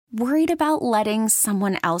Worried about letting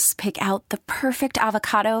someone else pick out the perfect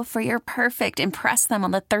avocado for your perfect impress them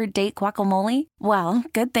on the third date guacamole? Well,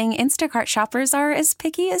 good thing Instacart shoppers are as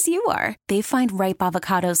picky as you are. They find ripe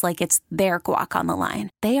avocados like it's their guac on the line.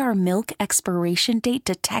 They are milk expiration date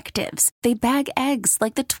detectives. They bag eggs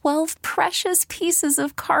like the 12 precious pieces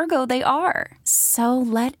of cargo they are. So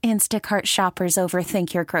let Instacart shoppers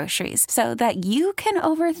overthink your groceries so that you can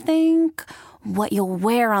overthink what you'll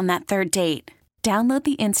wear on that third date. Download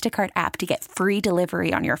the Instacart app to get free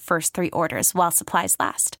delivery on your first 3 orders while supplies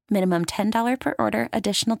last. Minimum $10 per order.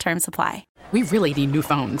 Additional terms apply. We really need new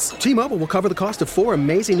phones. T-Mobile will cover the cost of 4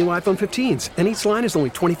 amazing new iPhone 15s, and each line is only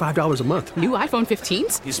 $25 a month. New iPhone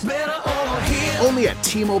 15s? It's better over here. Only at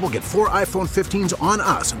T-Mobile, get 4 iPhone 15s on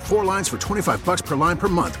us and 4 lines for $25 per line per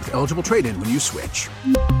month with eligible trade-in when you switch.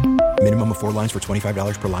 Minimum of 4 lines for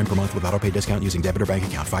 $25 per line per month with autopay discount using debit or bank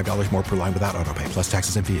account. $5 more per line without autopay, plus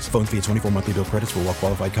taxes and fees. Phone fee at 24 monthly bill credits for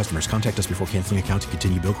well-qualified customers. Contact us before canceling account to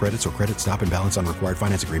continue bill credits or credit stop and balance on required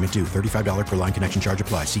finance agreement due. $35 per line connection charge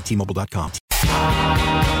applies. See T-Mobile.com.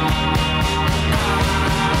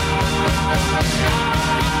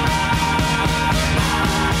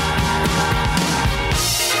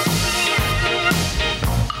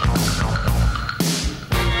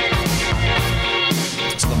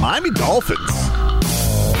 It's the Miami Dolphins.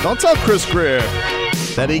 Don't tell Chris Grier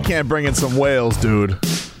that he can't bring in some whales, dude.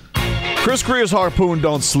 Chris Grier's Harpoon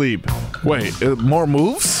don't sleep. Wait, more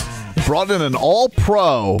moves? Brought in an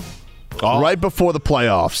all-pro right before the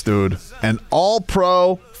playoffs, dude. An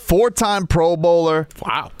all-pro, 4-time Pro Bowler.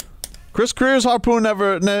 Wow. Chris Grier's Harpoon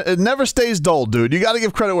never stays dull, dude. You got to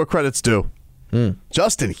give credit where credit's due.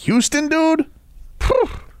 Justin Houston, dude.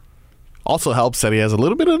 Also helps that he has a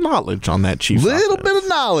little bit of knowledge on that Chiefs Little offense. bit of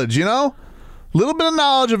knowledge, you know? Little bit of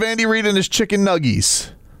knowledge of Andy Reid and his chicken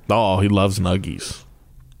nuggies. Oh, he loves nuggies.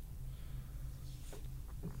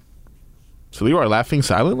 So Leroy laughing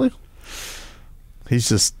silently? He's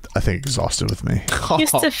just, I think, exhausted with me.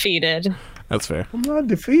 He's defeated. That's fair. I'm not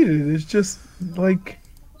defeated. It's just like,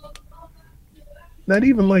 not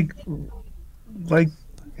even like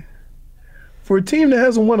for a team that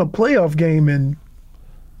hasn't won a playoff game in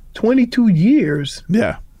 22 years.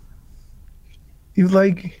 Yeah. It's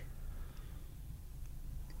like,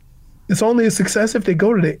 it's only a success if they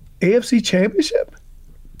go to the AFC Championship.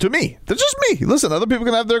 To me. That's just me. Listen, other people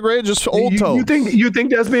can have their grade, just old toes. You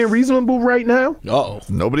think that's being reasonable right now? Uh-oh.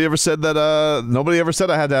 Nobody ever said that. Nobody ever said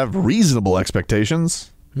I had to have reasonable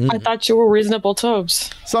expectations. I thought you were reasonable Tobes.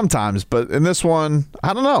 Sometimes, but in this one,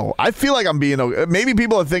 I don't know. I feel like I'm being, maybe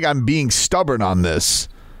people think I'm being stubborn on this.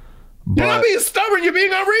 You're not being stubborn. You're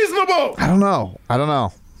being unreasonable. I don't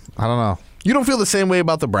know. You don't feel the same way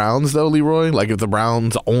about the Browns, though, Leroy? Like if the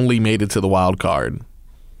Browns only made it to the wild card?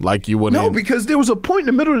 Like you wouldn't? No, because there was a point in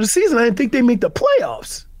the middle of the season I didn't think they'd make the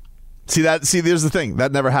playoffs. See, there's the thing.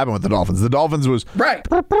 That never happened with the Dolphins. The Dolphins was... Right.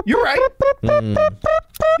 You're right.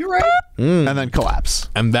 You're right. And then collapse.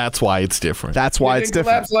 And that's why it's different. That's why it's different.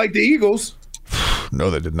 They didn't collapse like the Eagles. No,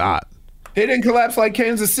 they did not. They didn't collapse like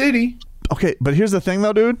Kansas City. Okay, but here's the thing,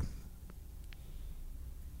 though, dude.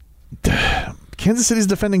 Kansas City's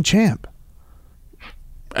defending champ.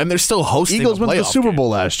 And they're still hosting Eagles a went to the playoff Super game. Bowl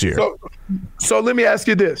last year. So let me ask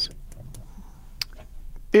you this.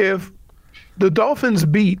 If the Dolphins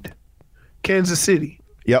beat Kansas City,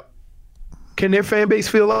 yep, can their fan base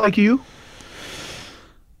feel like you?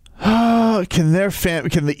 Can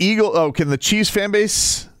the Chiefs fan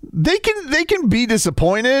base? They can be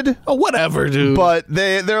disappointed. Oh, whatever, dude. But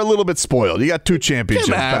they're a little bit spoiled. You got 2 championships,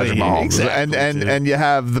 Patrick Mahomes, exactly, and you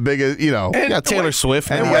have the biggest, you got Taylor Swift,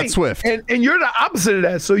 and you got Swift, and you're the opposite of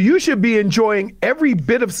that. So you should be enjoying every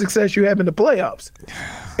bit of success you have in the playoffs,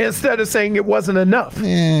 instead of saying it wasn't enough.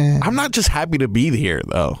 I'm not just happy to be here,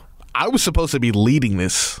 though. I was supposed to be leading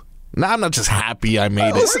this. Now I'm not just happy I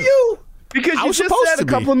made it. Were you? Because you just said a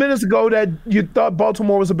couple of minutes ago that you thought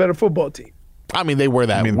Baltimore was a better football team. I mean, they were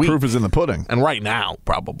that week. Proof is in the pudding. And right now,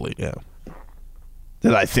 probably, yeah.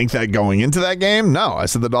 Did I think that going into that game? No. I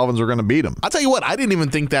said the Dolphins were going to beat them. I'll tell you what, I didn't even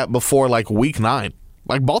think that before, week 9.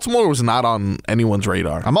 Baltimore was not on anyone's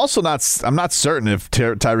radar. I'm not certain if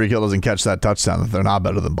Tyreek Hill doesn't catch that touchdown that they're not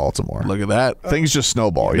better than Baltimore. Look at that. Things just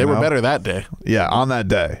snowball. They were better that day. Yeah, on that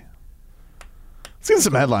day. Let's get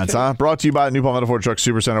some headlines, huh? Brought to you by New Palmetto Ford Truck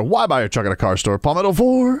Supercenter. Why buy your truck at a car store? Palmetto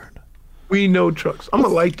Ford. We know trucks. I'm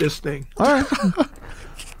going to like this thing. All right.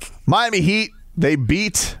 Miami Heat, they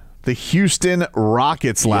beat the Houston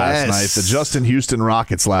Rockets last night. The Justin Houston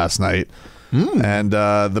Rockets last night. And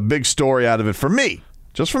the big story out of it for me,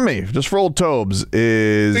 just for old Tobes,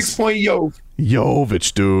 is 6-point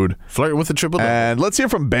Jovic, dude. Flirting with the triple-double. And let's hear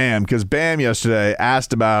from Bam, because Bam yesterday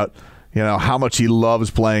asked about how much he loves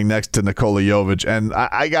playing next to Nikola Jovic. And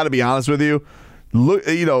I got to be honest with you, look,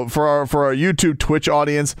 for our YouTube Twitch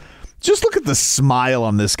audience, just look at the smile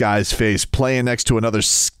on this guy's face playing next to another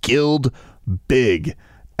skilled big.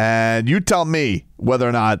 And you tell me whether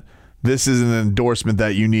or not this is an endorsement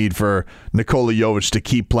that you need for Nikola Jovic to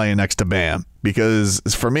keep playing next to Bam. Because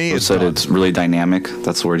for me, it's really dynamic.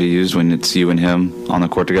 That's the word he used when it's you and him on the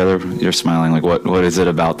court together. You're smiling. Like, what is it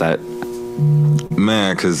about that?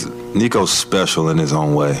 Man, because Nico's special in his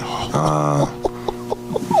own way.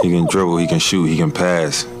 He can dribble, he can shoot, he can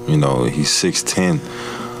pass. He's 6'10",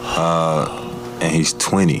 and he's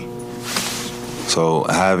 20. So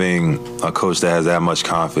having a coach that has that much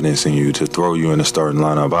confidence in you to throw you in the starting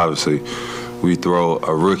lineup, obviously, we throw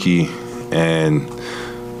a rookie and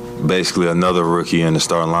basically another rookie in the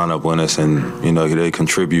starting lineup with us, and they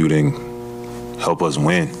contribute and help us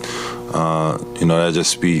win. That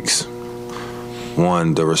just speaks,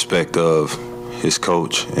 one, the respect of his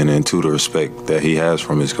coach, and then two, the respect that he has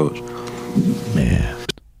from his coach. Man,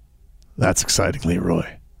 that's exciting,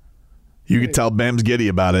 Leroy. You can tell Bam's giddy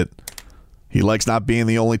about it. He likes not being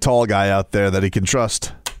the only tall guy out there that he can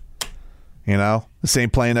trust. The same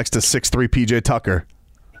playing next to 6'3" PJ Tucker.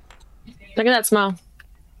 Look at that smile.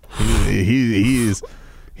 He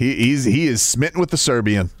is smitten with the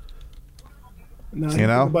Serbian.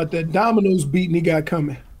 Now, about that Domino's beating he got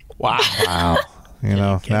coming. Wow.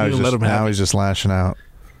 Now he's just lashing out.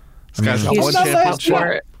 He's not lashing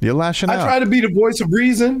out. You're lashing out. I try to be the voice of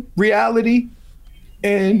reason, reality,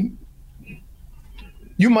 and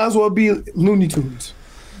you might as well be Looney Tunes.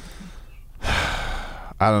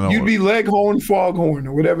 I don't know. You'd be Leghorn, Foghorn,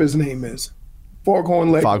 or whatever his name is.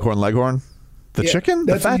 Foghorn, Leghorn. Foghorn, Leghorn? The chicken?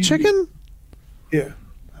 The fat chicken? Yeah.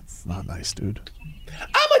 That's not nice, dude.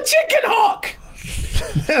 I'm a chicken hawk.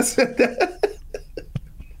 That's it.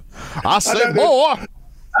 I say, boy.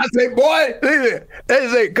 They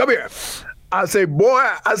say, come here. I say,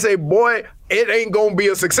 boy, it ain't going to be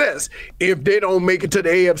a success if they don't make it to the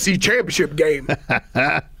AFC Championship game.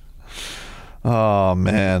 Oh,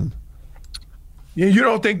 man. You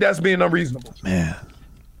don't think that's being unreasonable? Man.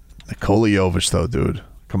 Nikola Jovic, though, dude.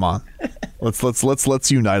 Come on.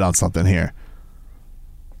 Let's unite on something here.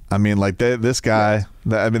 I mean, like this guy.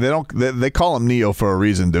 They call him Neo for a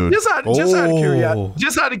reason, dude. Just out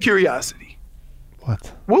of curiosity.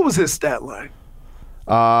 What was his stat line?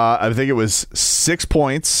 I think it was 6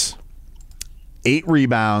 points, 8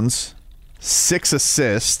 rebounds, 6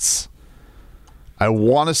 assists. I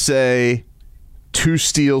want to say 2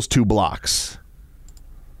 steals, 2 blocks.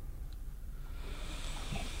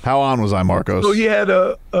 How on was I, Marcos? So he had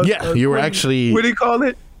you were actually. What do you call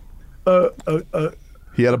it?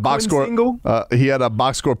 He had a box score. He had a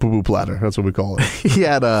box score poo-poo platter. That's what we call it. He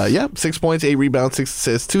had 6 points, 8 rebounds, 6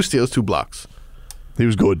 assists, 2 steals, 2 blocks. He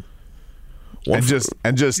was good. And just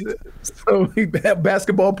so he had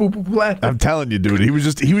basketball poo-poo platter. I'm telling you, dude, he was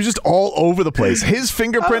just all over the place. His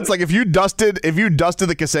fingerprints, like if you dusted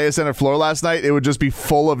the Kaseya Center floor last night, it would just be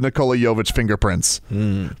full of Nikola Jovic fingerprints.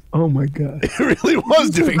 Oh my god, it really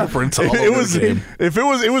was, dude. Fingerprints all over the game. If it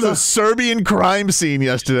was a Serbian crime scene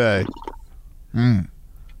yesterday. Any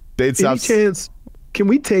chance? Can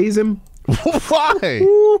we tase him? Why?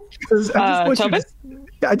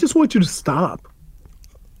 I just want you to stop.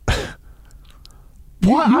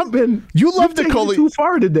 You love Nikola too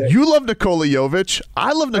far today. You love Nikola Jovic.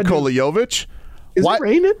 I love Nikola Jovic. Is it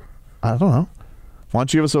raining? I don't know. Why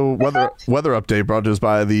don't you give us a weather update brought to us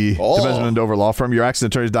by the Benjamin and Dover Law Firm,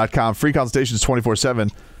 YourAccidentAttorneys.com. Free consultations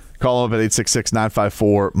 24/7. Call them up at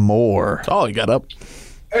 866-954-MORE. Oh, you got up.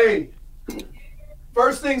 Hey,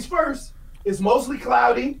 first things first. It's mostly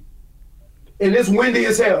cloudy, and it's windy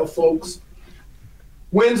as hell, folks.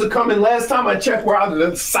 Winds are coming. Last time I checked, we're out of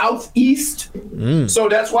the southeast. So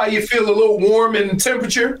that's why you feel a little warm in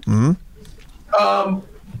temperature. But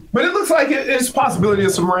it looks like it's a possibility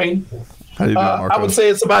of some rain. How you doing, Marcos? I would say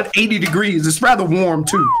it's about 80 degrees. It's rather warm,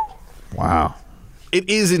 too. Wow. It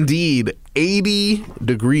is indeed 80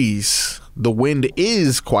 degrees. The wind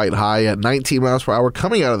is quite high at 19 miles per hour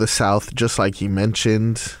coming out of the south, just like he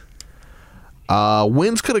mentioned.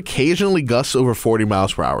 Winds could occasionally gust over 40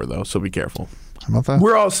 miles per hour, though, so be careful. How about that?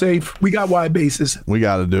 We're all safe. We got wide bases. We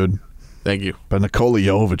got it, dude. Thank you. But Nikola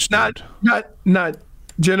Jovic, dude. Not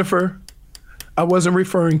Jennifer. I wasn't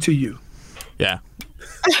referring to you. Yeah.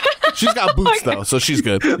 She's got boots, though, so she's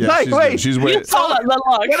good. Yeah, she's when I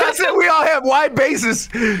said we all have wide bases,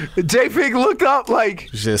 J Fig looked up like.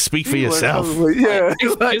 She said, speak for yourself. Yeah.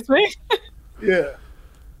 Excuse me? Yeah.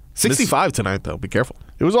 65 tonight, though. Be careful.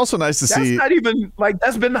 It was also nice to see. That's not even,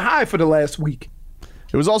 that's been the high for the last week.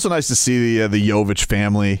 It was also nice to see the Jovic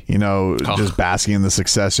family, just basking in the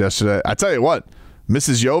success yesterday. I tell you what,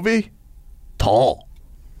 Mrs. Jovi, tall.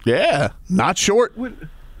 Yeah. Not short.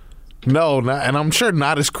 No, and I'm sure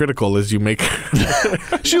not as critical as you make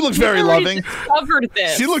her. She looks very loving. Discovered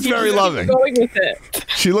this. She looked very loving. Going with it.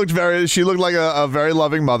 She looked like a very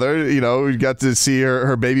loving mother. We got to see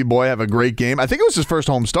her baby boy have a great game. I think it was his first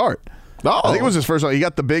home start. Oh. I think it was his first home. He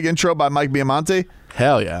got the big intro by Mike Biamonte.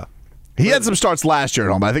 Hell yeah. He had some starts last year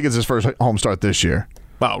at home, but I think it's his first home start this year.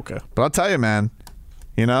 Oh, okay. But I'll tell you, man,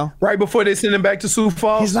 right before they send him back to Sioux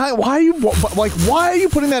Falls. He's not. Why are you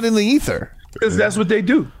putting that in the ether? Because that's what they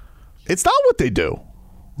do. It's not what they do.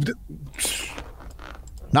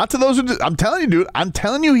 Not to those who. I'm telling you, dude. I'm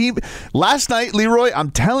telling you, last night, Leroy.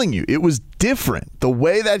 I'm telling you, it was different. The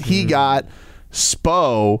way that he got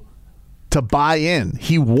Spo to buy in,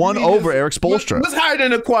 he won over Eric Spoelstra. What's higher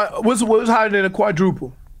than what's higher than a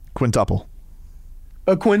quadruple? Quintuple.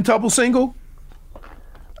 A quintuple single?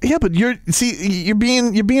 Yeah, but you're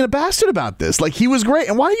being a bastard about this. Like, he was great,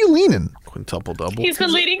 and why are you leaning? Quintuple double. He's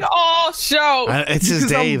been leading all show. It's his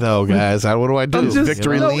day, though, guys. What do I do?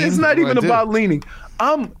 Victory lean? It's not even about leaning.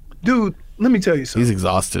 Dude, let me tell you something. He's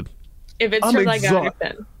exhausted. If it's true, I got it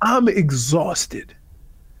then. I'm exhausted.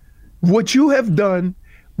 What you have done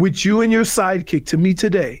with you and your sidekick to me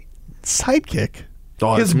today. Sidekick?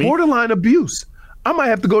 Oh, is borderline abuse. I might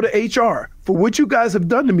have to go to HR for what you guys have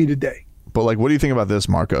done to me today. But, what do you think about this,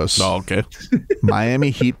 Marcos? Oh, okay.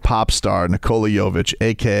 Miami Heat pop star Nikola Jovic,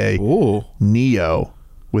 a.k.a. Neo,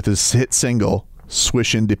 with his hit single,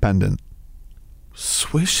 Swish Independent.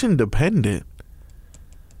 Swish Independent?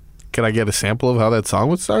 Can I get a sample of how that song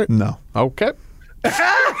would start? No. Okay.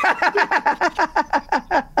 I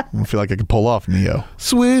don't feel like I can pull off Neo.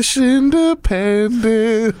 Swish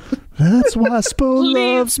Independent. That's why Spo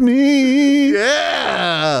loves me.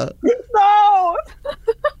 Yeah. No.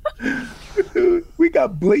 We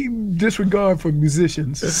got blatant disregard for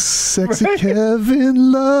musicians. Sexy right?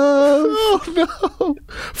 Kevin Love. Oh, no.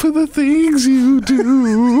 For the things you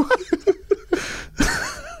do.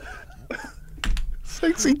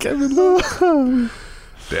 Sexy Kevin Love.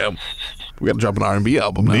 Damn. We got to drop an R&B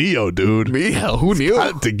album now. Neo, dude. Neo. Who knew?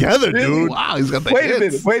 Got it together, dude. Wow, he's got the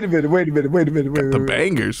hits. Wait a minute. The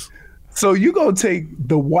bangers. So you going to take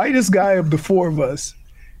the whitest guy of the four of us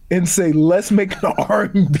and say, let's make an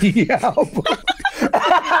R&B album.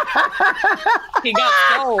 He got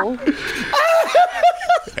soul.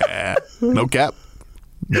 Yeah. No cap.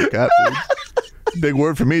 No cap, dude. Big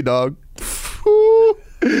word for me, dog.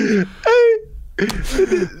 Hey,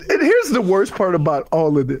 and here's the worst part about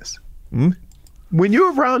all of this. When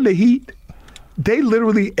you're around the Heat, they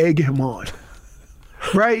literally egg him on.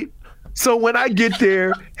 Right? So when I get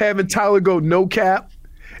there having Tyler go no cap,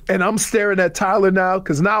 and I'm staring at Tyler now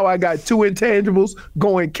because now I got two intangibles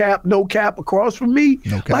going cap, no cap across from me.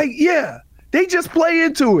 No cap. Like, yeah, they just play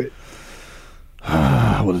into it.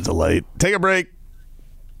 What a delight. Take a break.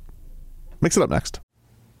 Mix it up next.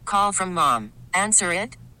 Call from mom. Answer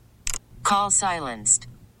it. Call silenced.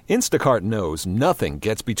 Instacart knows nothing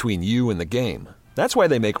gets between you and the game. That's why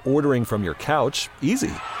they make ordering from your couch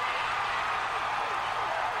easy.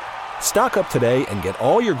 Stock up today and get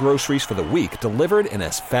all your groceries for the week delivered in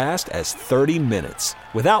as fast as 30 minutes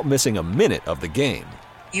without missing a minute of the game.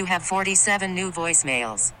 You have 47 new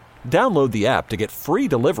voicemails. Download the app to get free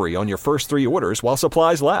delivery on your first 3 orders while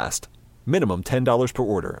supplies last. Minimum $10 per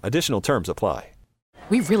order. Additional terms apply.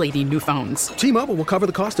 We really need new phones. T-Mobile will cover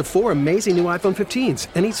the cost of 4 amazing new iPhone 15s,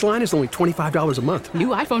 and each line is only $25 a month. New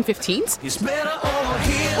iPhone 15s? It's better over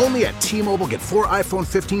here. Only at T-Mobile, get 4 iPhone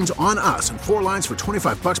 15s on us and 4 lines for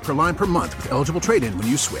 $25 per line per month with eligible trade-in when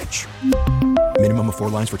you switch. Minimum of 4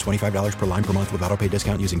 lines for $25 per line per month with autopay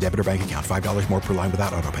discount using debit or bank account. $5 more per line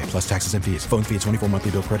without autopay, plus taxes and fees. Phone fee at 24 monthly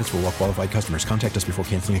bill credits for well-qualified customers. Contact us before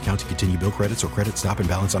canceling account to continue bill credits or credit stop and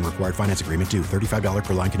balance on required finance agreement due. $35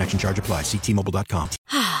 per line connection charge applies. See T-Mobile.com.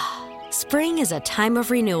 Spring is a time of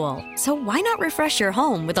renewal, so why not refresh your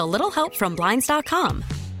home with a little help from Blinds.com?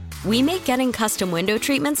 We make getting custom window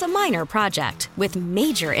treatments a minor project with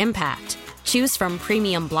major impact. Choose from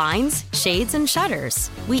premium blinds, shades, and shutters.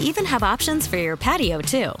 We even have options for your patio,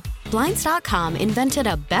 too. Blinds.com invented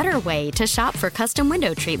a better way to shop for custom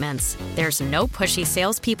window treatments. There's no pushy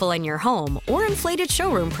salespeople in your home or inflated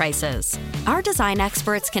showroom prices. Our design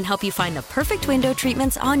experts can help you find the perfect window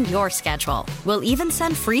treatments on your schedule. We'll even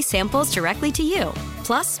send free samples directly to you.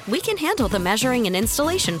 Plus, we can handle the measuring and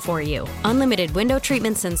installation for you. Unlimited window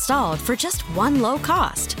treatments installed for just one low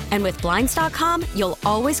cost. And with Blinds.com, you'll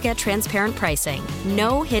always get transparent pricing.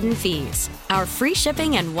 No hidden fees. Our free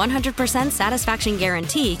shipping and 100% satisfaction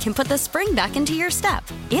guarantee can put the spring back into your step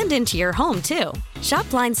and into your home, too. Shop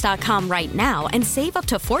Blinds.com right now and save up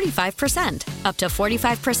to 45%. Up to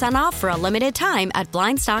 45% off for a limited time at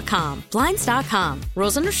Blinds.com. Blinds.com.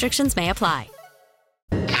 Rules and restrictions may apply.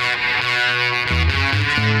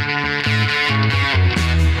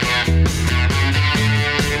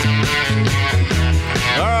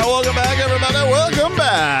 All right, welcome back, everybody. Welcome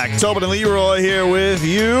back. Tobin and Leroy here with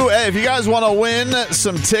you. Hey, if you guys want to win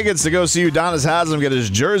some tickets to go see Udonis Haslem get his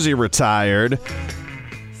jersey retired,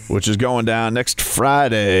 which is going down next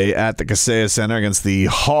Friday at the Kaseya Center against the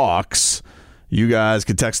Hawks, you guys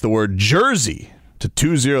can text the word jersey to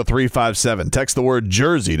 20357. Text the word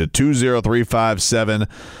jersey to 20357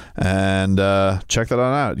 and check that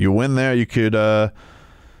on out. You win there, you could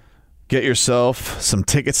get yourself some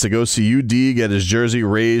tickets to go see UD get his jersey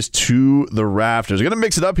raised to the rafters. I'm going to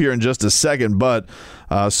mix it up here in just a second, but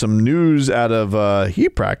some news out of Heat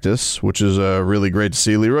practice, which is really great to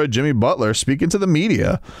see. Leroy, Jimmy Butler speaking to the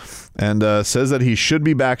media and says that he should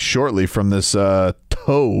be back shortly from this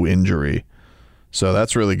toe injury. So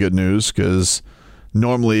that's really good news because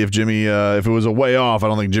normally if it was a way off, I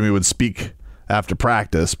don't think Jimmy would speak after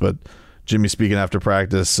practice, but Jimmy speaking after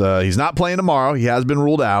practice. He's not playing tomorrow. He has been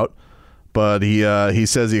ruled out. But he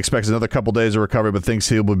says he expects another couple days of recovery, but thinks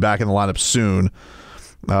he'll be back in the lineup soon.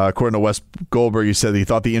 According to Wes Goldberg, he said he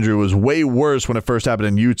thought the injury was way worse when it first happened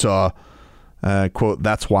in Utah. Quote,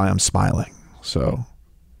 "That's why I'm smiling." So,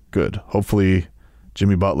 good. Hopefully,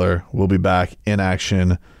 Jimmy Butler will be back in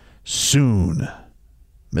action soon.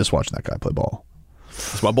 Miss watching that guy play ball.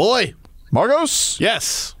 It's my boy. Margos?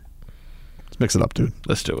 Yes. Let's mix it up, dude.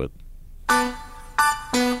 Let's do it.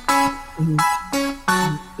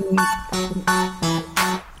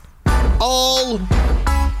 All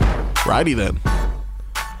righty then.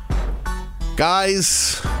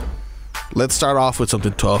 Guys, let's start off with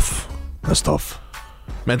something tough. That's tough.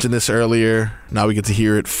 Mentioned this earlier. Now we get to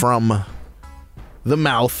hear it from the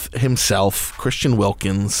mouth himself, Christian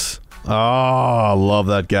Wilkins. Oh, I love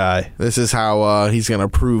that guy. This is how he's going to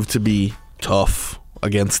prove to be tough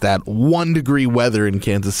against that 1-degree weather in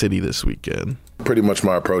Kansas City this weekend. Pretty much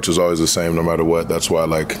my approach is always the same no matter what. That's why,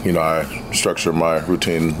 I structure my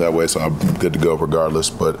routine that way so I'm good to go regardless.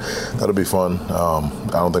 But that'll be fun. I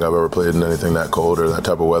don't think I've ever played in anything that cold or that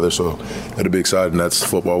type of weather, so it'll be exciting. That's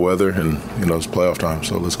football weather, and, it's playoff time,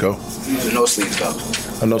 so let's go. No sleeves,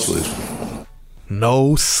 though. No sleeves.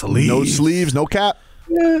 No sleeves. No sleeves, no cap.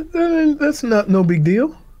 Yeah, that's no big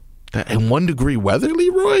deal. And 1-degree weather,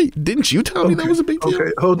 Leroy? Didn't you tell me that was a big deal?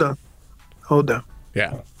 Okay, hold on.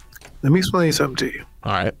 Yeah. Let me explain something to you.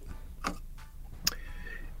 All right.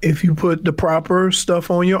 If you put the proper stuff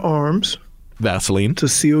on your arms, Vaseline to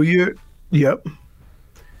seal yep.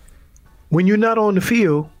 When you're not on the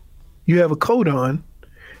field, you have a coat on,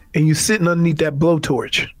 and you're sitting underneath that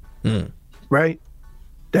blowtorch, right?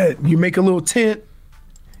 That you make a little tent,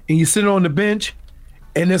 and you sit on the bench,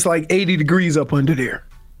 and it's like 80 degrees up under there.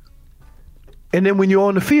 And then when you're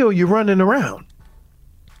on the field, you're running around.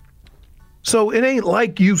 So it ain't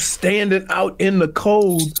like you standing out in the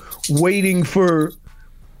cold waiting for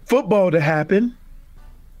football to happen.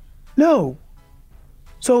 No.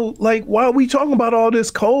 So, why are we talking about all this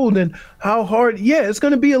cold and how hard? Yeah, it's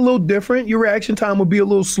going to be a little different. Your reaction time will be a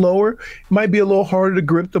little slower. It might be a little harder to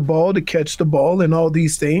grip the ball, to catch the ball, and all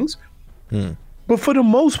these things. But for the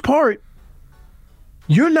most part,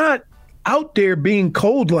 you're not out there being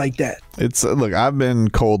cold like that. It's look, I've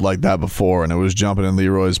been cold like that before, and it was jumping in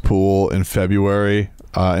Leroy's pool in February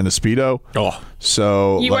in a Speedo. Oh,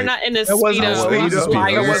 so you were not in a Speedo. It was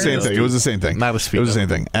the same thing. It was the same thing. Not a Speedo. It was the same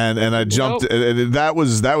thing. And I jumped. Nope. That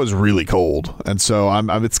was really cold, and so I'm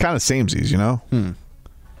it's kind of samesies,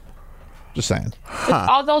 Just saying. With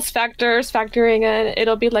all those factors factoring in,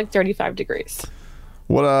 it'll be like 35 degrees.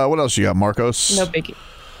 What else you got, Marcos? No biggie.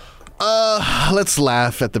 Let's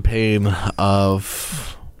laugh at the pain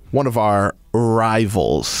of one of our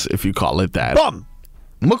rivals, if you call it that.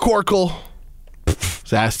 McCorkle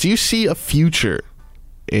was asked, do you see a future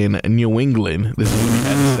in New England? This is what he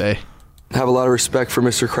had to say. have a lot of respect for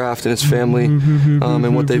Mr. Kraft and his family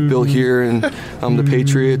and what they've built here and the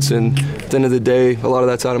Patriots. And at the end of the day, a lot of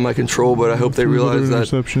that's out of my control, but I hope they realize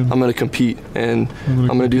that I'm going to compete and I'm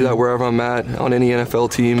going to do that wherever I'm at on any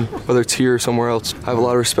NFL team, whether it's here or somewhere else. I have a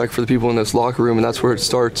lot of respect for the people in this locker room, and that's where it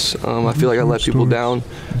starts. I feel like I let people down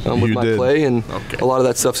with my play, and a lot of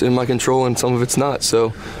that stuff's in my control and some of it's not.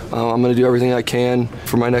 So I'm going to do everything I can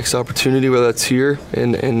for my next opportunity, whether that's here,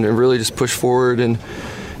 and really just push forward and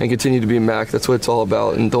continue to be Mac. That's what it's all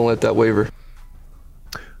about, and don't let that waver.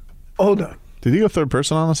 Hold on. Did he go third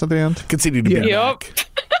person on us at the end? Continue to be Mac.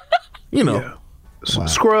 You know. Yeah.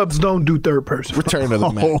 Scrubs don't do third person. Return to the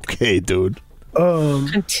Mac. Okay, dude.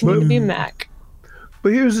 Continue to be Mac.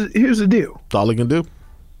 But here's the deal. That's all he can do.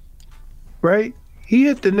 Right? He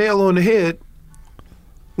hit the nail on the head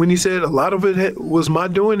when he said a lot of it was my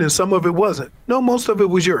doing and some of it wasn't. No, most of it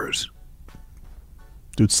was yours.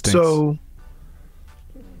 Dude stinks. So,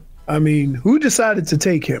 I mean, who decided to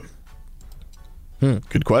take him?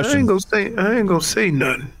 Good question. I ain't gonna say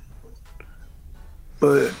nothing.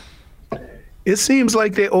 But it seems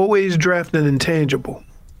like they always draft an intangible.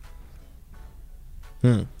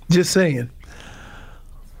 Just saying.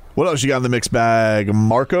 What else you got in the mixed bag?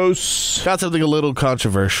 Marcos? Got something a little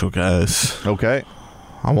controversial, guys. Okay.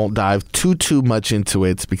 I won't dive too much into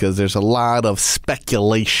it because there's a lot of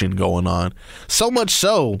speculation going on. So much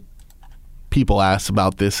so, people asked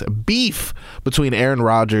about this beef between Aaron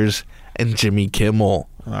Rodgers and Jimmy Kimmel.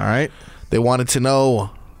 All right. They wanted to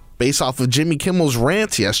know, based off of Jimmy Kimmel's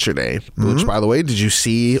rant yesterday, which, by the way, did you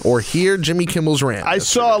see or hear Jimmy Kimmel's rant? I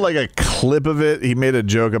saw like a clip of it. He made a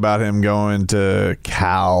joke about him going to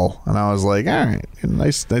Cal, and I was like, all right,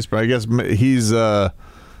 nice. But I guess he's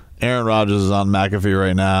Aaron Rodgers is on McAfee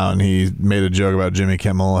right now, and he made a joke about Jimmy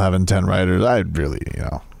Kimmel having 10 writers. I really,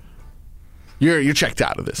 you're checked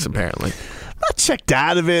out of this apparently. Not checked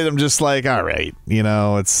out of it. I'm just like, all right,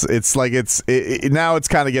 now it's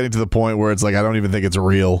kind of getting to the point where it's like I don't even think it's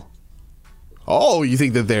real. Oh, you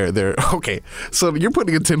think that they're okay? So you're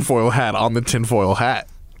putting a tinfoil hat on the tinfoil hat.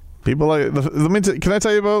 People like. Can I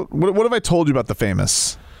tell you about what have I told you about the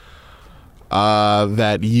famous?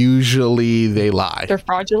 That usually they lie. They're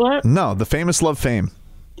fraudulent? No, the famous love fame.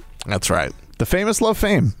 That's right. The famous love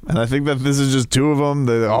fame. And I think that this is just two of them.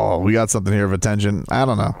 We got something here of attention. I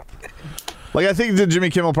don't know. Like, I think that Jimmy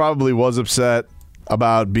Kimmel probably was upset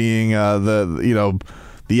about being the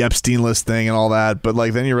Epstein list thing and all that. But,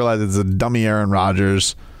 like, then you realize it's a dummy Aaron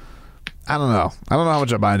Rodgers. I don't know. I don't know how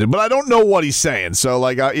much I buy into it, but I don't know what he's saying. So,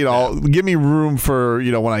 like, give me room for,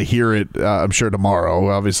 when I hear it, I'm sure tomorrow.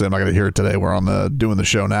 Obviously, I'm not going to hear it today. We're doing the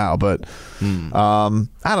show now, but I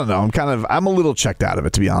don't know. I'm a little checked out of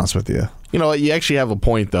it, to be honest with you. You know what? You actually have a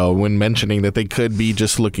point, though, when mentioning that they could be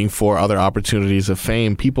just looking for other opportunities of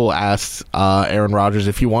fame. People asked Aaron Rodgers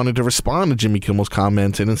if he wanted to respond to Jimmy Kimmel's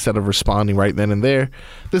comments, and instead of responding right then and there,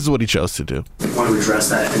 this is what he chose to do. Want to address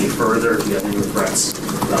that any further? Do you have any regrets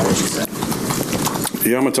about what you said?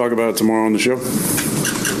 Yeah, I'm going to talk about it tomorrow on the show.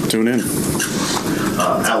 Tune in.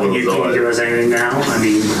 Can you give us anything now? I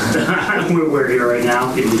mean, we're here right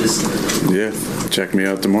now. Can you just... Yeah, check me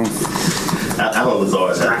out tomorrow. How about with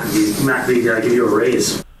ours? McAfee got to give you a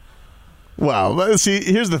raise. Well, see,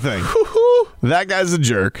 here's the thing. That guy's a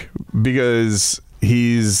jerk because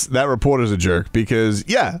that reporter's a jerk because,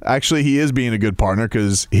 yeah, actually he is being a good partner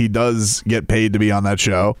because he does get paid to be on that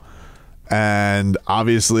show. And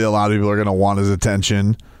obviously a lot of people are going to want his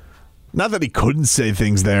attention. Not that he couldn't say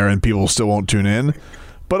things there and people still won't tune in.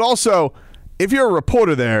 But also, if you're a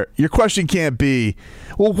reporter there, your question can't be,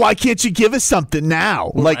 well, why can't you give us something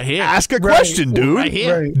now? Like, ask a question, dude.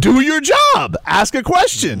 Right. Do your job. Ask a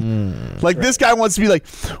question. This guy wants to be like,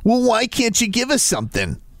 well, why can't you give us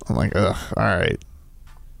something? I'm like, ugh, all right.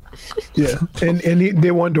 Yeah, and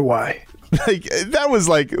they wonder why. That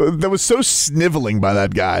was so sniveling by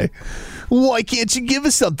that guy. Why can't you give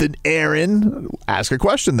us something, Aaron? Ask a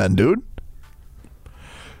question then, dude.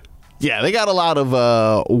 Yeah, they got a lot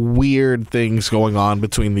of weird things going on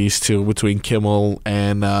between these two, between Kimmel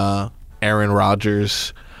and Aaron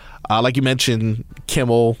Rodgers. Like you mentioned,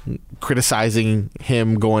 Kimmel criticizing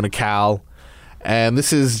him going to Cal. And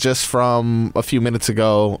this is just from a few minutes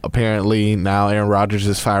ago. Apparently, now Aaron Rodgers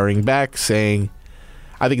is firing back, saying,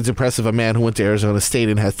 I think it's impressive a man who went to Arizona State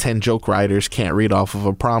and has 10 joke writers can't read off of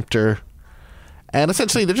a prompter. And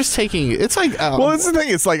essentially, they're just taking... It's like... well, that's the thing.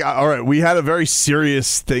 It's like, all right, we had a very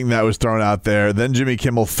serious thing that was thrown out there. Then Jimmy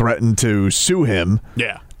Kimmel threatened to sue him.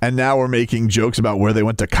 Yeah. And now we're making jokes about where they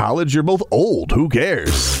went to college. You're both old. Who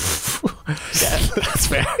cares? Yeah, that's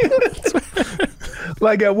fair.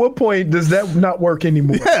 Like, at what point does that not work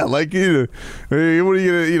anymore? Yeah, like, what are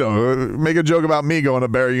you going to, make a joke about me going to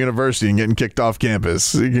Barry University and getting kicked off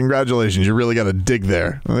campus. Congratulations, you really got to dig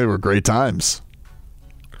there. They were great times.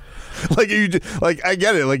 I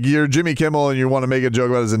get it. Like, you're Jimmy Kimmel and you want to make a joke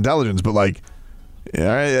about his intelligence, but I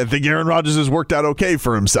think Aaron Rodgers has worked out okay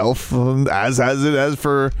for himself, as it has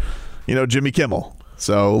for, Jimmy Kimmel.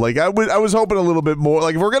 So, I was hoping a little bit more.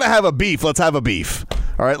 Like, if we're gonna have a beef, let's have a beef.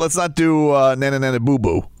 All right, let's not do nana nana boo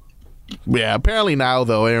boo. Yeah, apparently now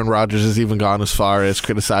though, Aaron Rodgers has even gone as far as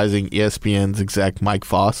criticizing ESPN's exec Mike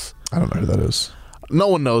Foss. I don't know who that is. No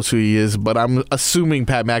one knows who he is, but I'm assuming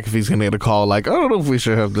Pat McAfee's going to get a call I don't know if we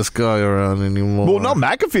should have this guy around anymore. Well, no,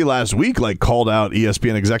 McAfee last week called out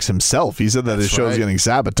ESPN execs himself. He said that his show's getting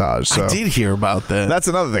sabotaged. So. I did hear about that. That's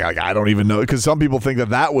another thing. I don't even know, because some people think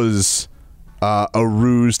that was a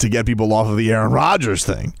ruse to get people off of the Aaron Rodgers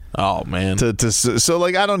thing. Oh, man. So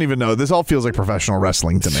I don't even know. This all feels like professional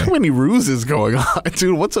wrestling to me. So many ruses going on,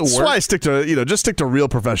 dude. What's a word? That's why I stick to, just stick to real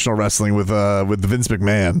professional wrestling with Vince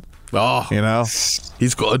McMahon. Oh,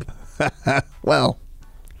 he's good. Well,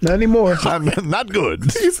 not anymore. Not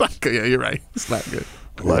good. He's not good. Yeah, you're right. It's not good.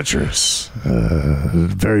 Lecherous.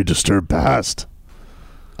 Very disturbed past.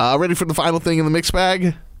 Ready for the final thing in the mix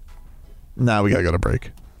bag? Nah, we gotta go to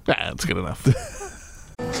break. That's good enough.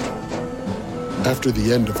 After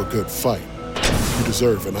the end of a good fight, you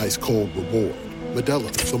deserve an ice-cold reward. Modelo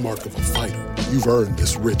is the mark of a fighter. You've earned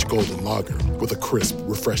this rich golden lager with a crisp,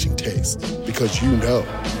 refreshing taste. Because you know,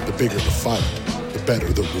 the bigger the fight, the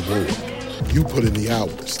better the reward. You put in the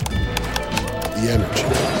hours, the energy,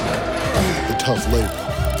 the tough labor.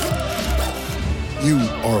 You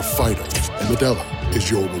are a fighter, and Modelo is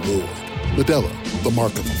your reward. Modelo, the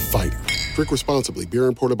mark of a fighter. Drink responsibly. Beer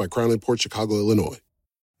imported by Crown Imports, Chicago, Illinois.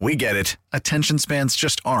 We get it. Attention spans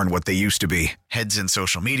just aren't what they used to be. Heads in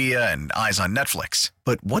social media and eyes on Netflix.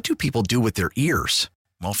 But what do people do with their ears?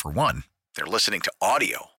 Well, for one, they're listening to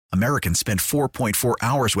audio. Americans spend 4.4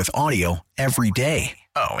 hours with audio every day.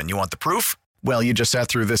 Oh, and you want the proof? Well, you just sat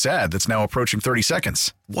through this ad that's now approaching 30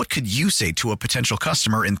 seconds. What could you say to a potential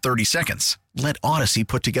customer in 30 seconds? Let Odyssey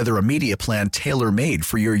put together a media plan tailor-made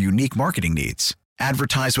for your unique marketing needs.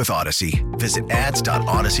 Advertise with Odyssey. Visit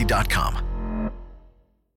ads.odyssey.com.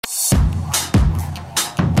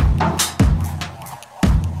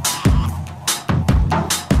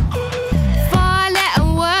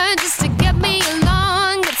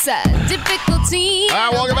 All right,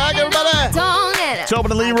 welcome back, everybody. It's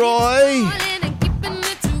Open to Leroy.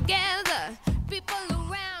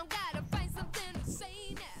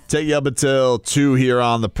 Take you up until 2 here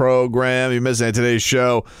on the program. If you missed any of today's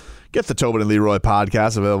show, get the Tobin and Leroy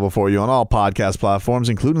podcast available for you on all podcast platforms,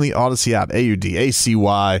 including the Odyssey app,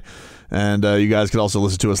 AUDACY. And you guys can also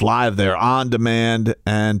listen to us live there on demand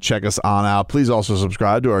and check us on out. Please also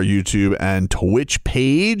subscribe to our YouTube and Twitch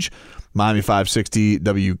page, Miami 560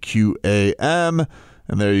 WQAM.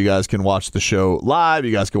 And there you guys can watch the show live.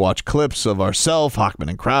 You guys can watch clips of ourselves, Hockman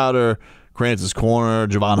and Crowder, Krantz's Corner.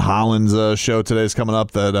 Javon Holland's show today is coming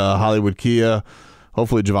up at Hollywood Kia.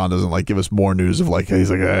 Hopefully Javon doesn't give us more news of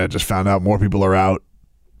he's I just found out more people are out.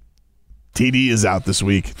 TD is out this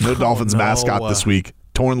week. No Dolphins mascot this week.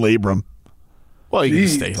 Torn labrum. Well, you can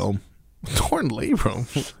stay home. Torn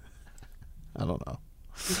labrum. I don't know.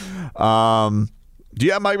 Do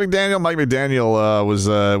you have Mike McDaniel? Mike McDaniel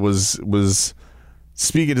was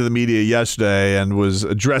speaking to the media yesterday and was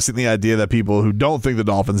addressing the idea that people who don't think the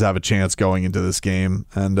Dolphins have a chance going into this game,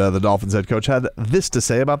 and the Dolphins head coach had this to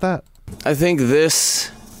say about that. I think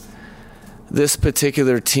this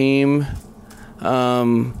particular team,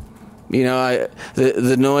 the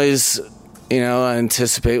noise, I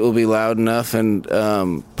anticipate will be loud enough and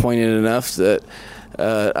poignant enough that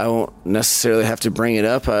I won't necessarily have to bring it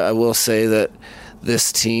up. I will say that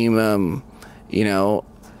this team,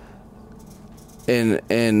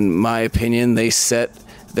 in my opinion, they set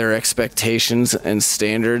their expectations and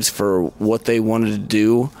standards for what they wanted to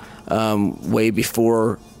do way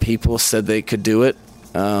before people said they could do it.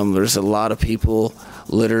 There's a lot of people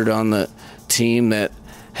littered on the team that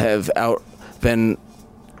have been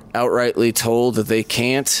outrightly told that they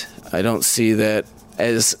can't. I don't see that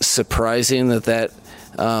as surprising that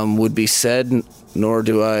would be said, nor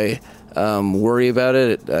do I worry about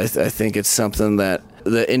it. I think it's something that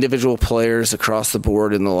the individual players across the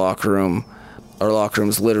board in the locker room, our locker room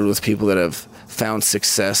is littered with people that have found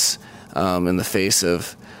success in the face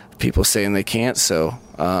of people saying they can't. So,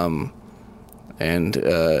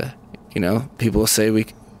 people say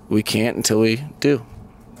we can't until we do.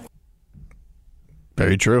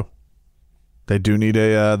 Very true. They do need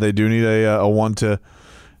a one to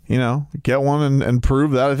get one and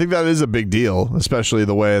prove that. I think that is a big deal, especially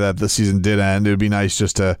the way that the season did end. It would be nice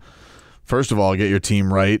just to, first of all, get your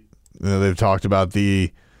team right. They've talked about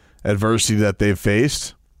the adversity that they've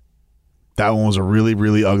faced. That one was a really,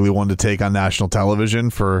 really ugly one to take on national television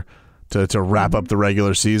to wrap up the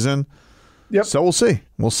regular season. Yep. So we'll see.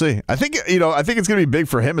 I think it's going to be big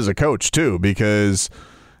for him as a coach too, because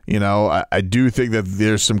I do think that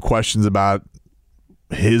there's some questions about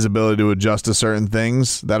his ability to adjust to certain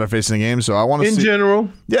things that are facing the game. So I want to see. In general?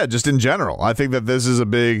 Yeah, just in general. I think that this is a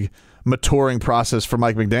big maturing process for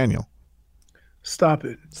Mike McDaniel. Stop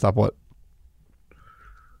it. Stop what?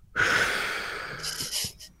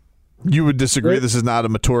 You would disagree this is not a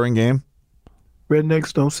maturing game?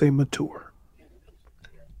 Rednecks don't say mature.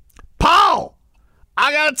 Paul!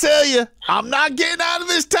 I got to tell you, I'm not getting out of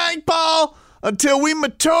this tank, Paul, until we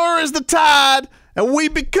mature as the tide and we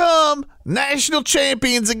become national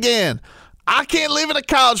champions again. I can't live in a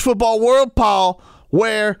college football world, Paul,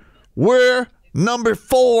 where we're number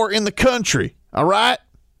 4 in the country. All right?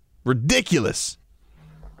 Ridiculous.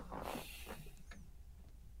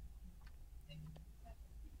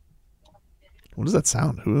 What does that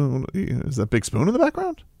sound? Who is that? Big Spoon in the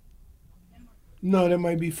background? No, that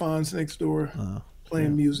might be Fonz next door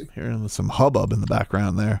playing music. Hearing some hubbub in the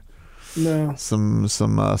background there. No. Some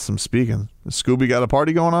speaking. Scooby got a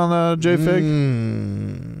party going on, J-Fig?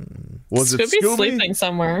 Was Scooby's it Scooby? sleeping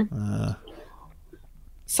somewhere.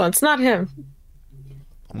 So it's not him.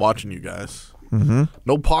 I'm watching you guys. Mm-hmm.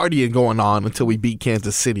 No partying going on until we beat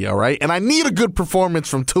Kansas City, all right? And I need a good performance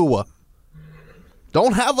from Tua.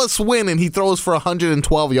 Don't have us win and he throws for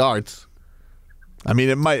 112 yards. I mean,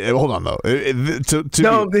 it might. Hold on, though.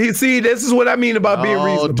 See, this is what I mean about being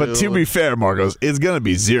reasonable. But to be fair, Marcos, it's going to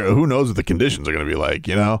be 0. Who knows what the conditions are going to be like,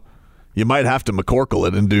 You might have to McCorkle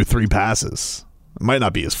it and do 3 passes. It might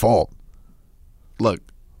not be his fault. Look,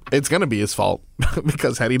 it's going to be his fault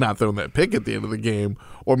because had he not thrown that pick at the end of the game,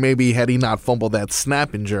 or maybe had he not fumbled that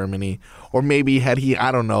snap in Germany, or maybe had he,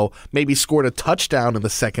 I don't know, maybe scored a touchdown in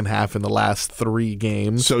the second half in the last 3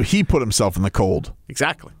 games. So he put himself in the cold.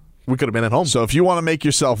 Exactly. We could have been at home. So if you want to make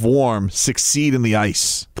yourself warm, succeed in the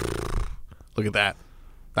ice. Look at that.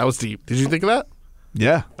 That was deep. Did you think of that?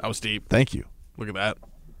 Yeah. That was deep. Thank you. Look at that.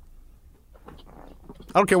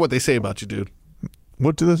 I don't care what they say about you, dude.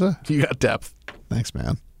 What do they say? You got depth. Thanks,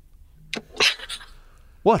 man.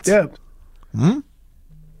 What? Depth. Yeah,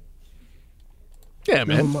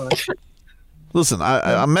 man. Listen,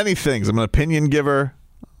 I'm many things. I'm an opinion giver.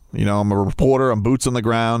 I'm a reporter. I'm boots on the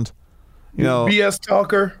ground. BS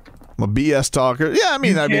talker. I'm a BS talker. Yeah, I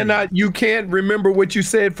mean, you can't remember what you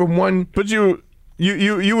said from one. But you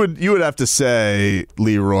would have to say,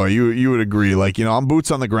 Leroy, you would agree. Like, I'm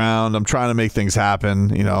boots on the ground. I'm trying to make things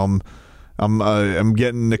happen. I'm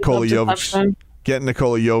getting Nikola Jovic. Getting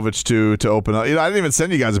Nikola Jovic to open up. I didn't even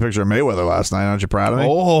send you guys a picture of Mayweather last night. Aren't you proud of me?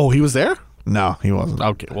 Oh, he was there? No, he wasn't.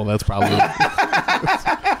 Okay, well, that's probably.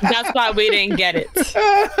 That's why we didn't get it.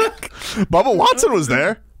 Bubba Watson was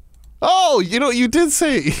there. Oh, you did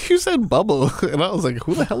say, you said Bubba. And I was like,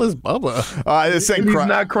 who the hell is Bubba? I just saying He's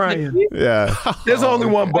not crying. Yeah. There's only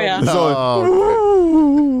one Bubba.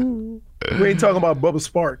 Yeah. We ain't talking about Bubba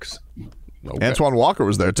Sparks. Okay. Antoine Walker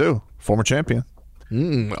was there, too. Former champion.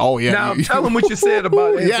 Oh, yeah. Now, tell him what you said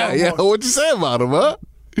about Antoine Walker. What'd you say about him, huh?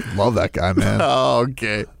 Love that guy, man. Oh,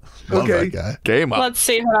 okay. Love that guy. Game up. Let's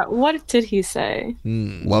see. What did he say?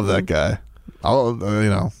 Love that guy.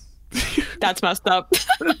 That's messed up.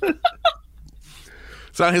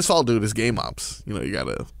 It's not his fault, dude. It's game ops. You got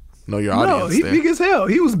to know your audience. No, he's big as hell.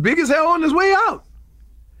 He was big as hell on his way out.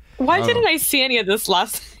 Why didn't I see any of this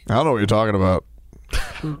last? I don't know what you're talking about.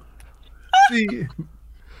 See,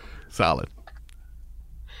 solid.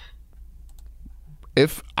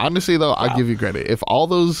 If honestly though, I'll give you credit. If all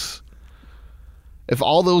those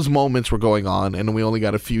moments were going on and we only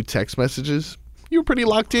got a few text messages, you were pretty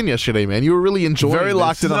locked in yesterday, man. You were really enjoying. Very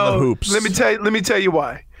locked in on the hoops. Let me tell you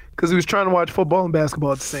why. Because he was trying to watch football and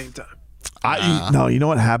basketball at the same time. No, you know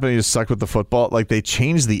what happened? He just sucked with the football. Like, they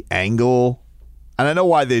changed the angle. And I know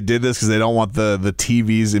why they did this, because they don't want the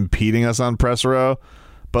TVs impeding us on press row.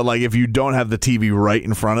 But, like, if you don't have the TV right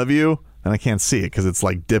in front of you, then I can't see it because it's,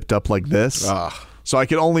 like, dipped up like this. So I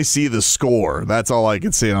could only see the score. That's all I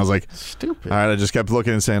could see. And I was like, stupid. All right, I just kept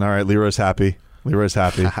looking and saying, all right, Leroy's happy.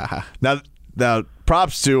 Now,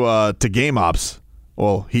 props to Game Ops,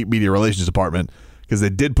 well, Heat Media Relations Department, because they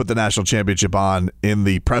did put the national championship on in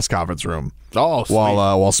the press conference room. Oh, sweet.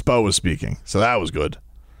 While Spo was speaking. So that was good.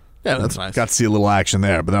 Yeah, that's nice. Got to see a little action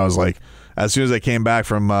there. But that was like, as soon as I came back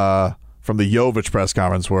from the Jovic press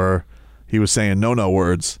conference where he was saying no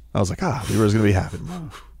words, I was like, Leroy's going to be happy.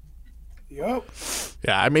 Yep.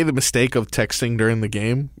 Yeah, I made the mistake of texting during the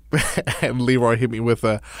game, and Leroy hit me with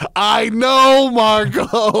 "I know,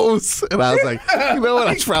 Marcos," and I was like, you know what?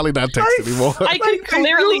 I should probably not text anymore. I could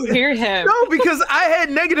clearly hear him. No, because I had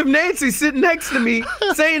Negative Nancy sitting next to me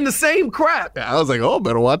saying the same crap. I was like, oh,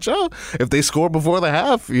 better watch out. If they score before the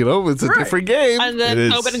half, it's a different game. And then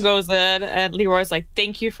Tobin goes in, and Leroy's like,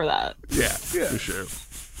 "Thank you for that." Yeah, for sure.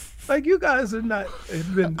 Like, you guys are not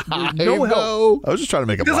have been I no help. know. I was just trying to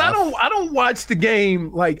make a Because laugh. I don't watch the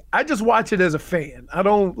game, like, I just watch it as a fan. I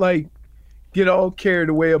don't get all carried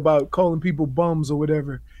away about calling people bums or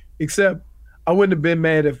whatever. Except I wouldn't have been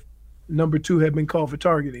mad if number 2 had been called for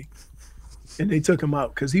targeting and they took him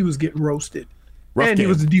out because he was getting roasted. Rough He game.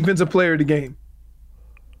 was the defensive player of the game.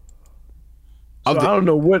 So I don't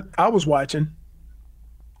know what I was watching.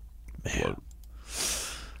 Man.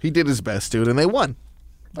 He did his best, dude, and they won.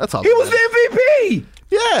 That's all. He was the MVP.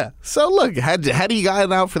 Yeah. So look, had he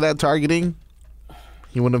gotten out for that targeting,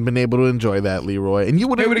 he wouldn't have been able to enjoy that, Leroy. And you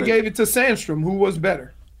would They have would have gave it to Sandstrom, who was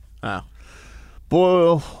better. Oh.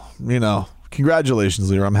 Well, congratulations,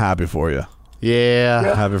 Leroy. I'm happy for you.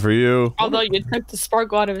 Yeah. Happy for you. Although you took the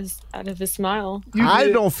sparkle out of his smile.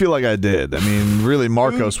 I don't feel like I did. I mean, really,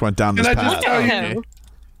 Marcos went down this path.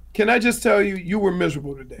 Can I just tell you, you were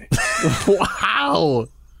miserable today. Wow.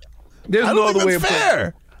 There's I no don't other think way that's of putting it.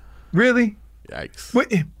 fair. Really?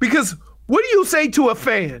 Yikes. Because what do you say to a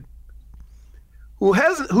fan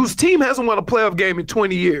whose team hasn't won a playoff game in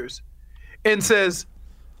 20 years and says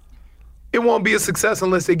it won't be a success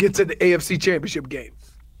unless they get to the AFC Championship game?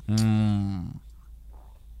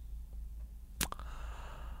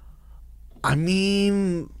 I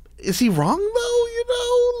mean, is he wrong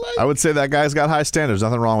though? I would say that guy's got high standards.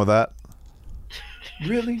 Nothing wrong with that.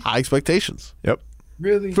 Really? High expectations. Yep.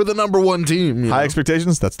 Really? For the number 1 team. High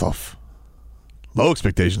expectations? That's tough. Low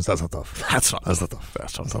expectations? That's not tough. That's not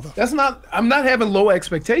tough. That's not. I'm not having low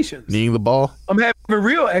expectations. Needing the ball? I'm having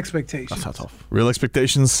real expectations. That's not tough. Real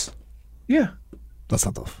expectations? Yeah. That's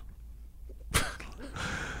not tough.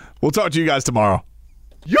 We'll talk to you guys tomorrow.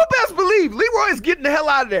 You best believe Leroy's getting the hell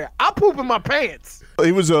out of there. I'm pooping my pants.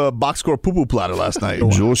 He was a box score poo-poo platter last night.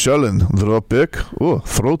 Joe Shellen, drop pick. Oh,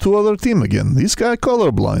 throw to other team again. This guy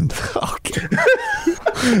colorblind. Okay.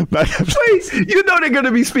 Please, you know they're going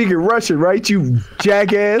to be speaking Russian, right, you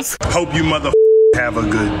jackass? Hope you have a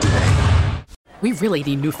good day. We really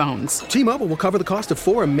need new phones. T-Mobile will cover the cost of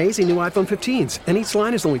 4 amazing new iPhone 15s, and each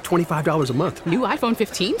line is only $25 a month. New iPhone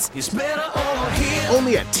 15s? It's better over here.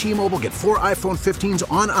 Only at T-Mobile, get 4 iPhone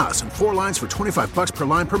 15s on us and 4 lines for $25 per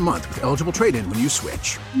line per month with eligible trade-in when you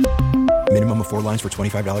switch. Minimum of 4 lines for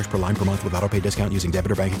 $25 per line per month with autopay discount using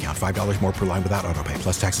debit or bank account. $5 more per line without autopay,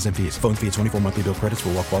 plus taxes and fees. Phone fee at 24 monthly bill credits for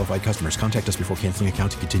well-qualified customers. Contact us before canceling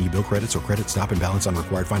account to continue bill credits or credit stop and balance on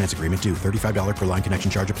required finance agreement due. $35 per line connection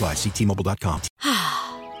charge applies. See T-Mobile.com.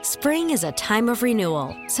 Spring is a time of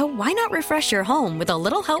renewal, so why not refresh your home with a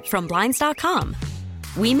little help from Blinds.com?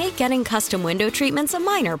 We make getting custom window treatments a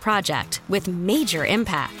minor project with major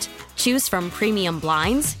impact. Choose from premium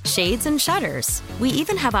blinds, shades, and shutters. We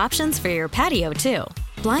even have options for your patio, too.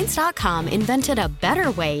 Blinds.com invented a better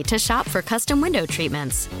way to shop for custom window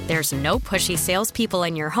treatments. There's no pushy salespeople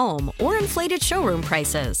in your home or inflated showroom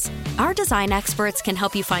prices. Our design experts can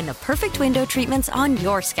help you find the perfect window treatments on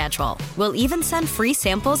your schedule. We'll even send free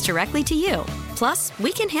samples directly to you. Plus,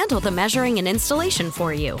 we can handle the measuring and installation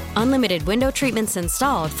for you. Unlimited window treatments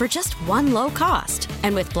installed for just one low cost.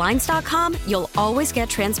 And with Blinds.com, you'll always get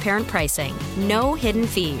transparent pricing. No hidden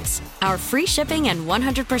fees. Our free shipping and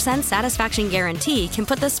 100% satisfaction guarantee can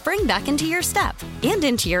put the spring back into your step and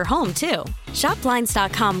into your home, too. Shop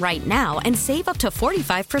Blinds.com right now and save up to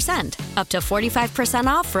 45%. Up to 45%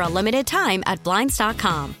 off for a limited time at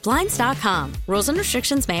Blinds.com. Blinds.com. Rules and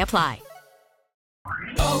restrictions may apply.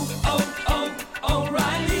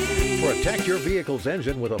 Protect your vehicle's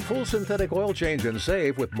engine with a full synthetic oil change and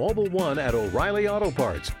save with Mobile One at O'Reilly Auto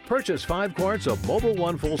Parts. Purchase 5 quarts of Mobile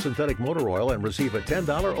One full synthetic motor oil and receive a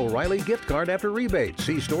 $10 O'Reilly gift card after rebate.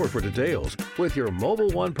 See store for details. With your Mobile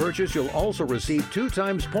One purchase, you'll also receive 2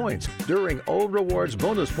 times points during O Rewards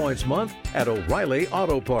Bonus Points Month at O'Reilly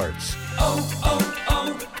Auto Parts.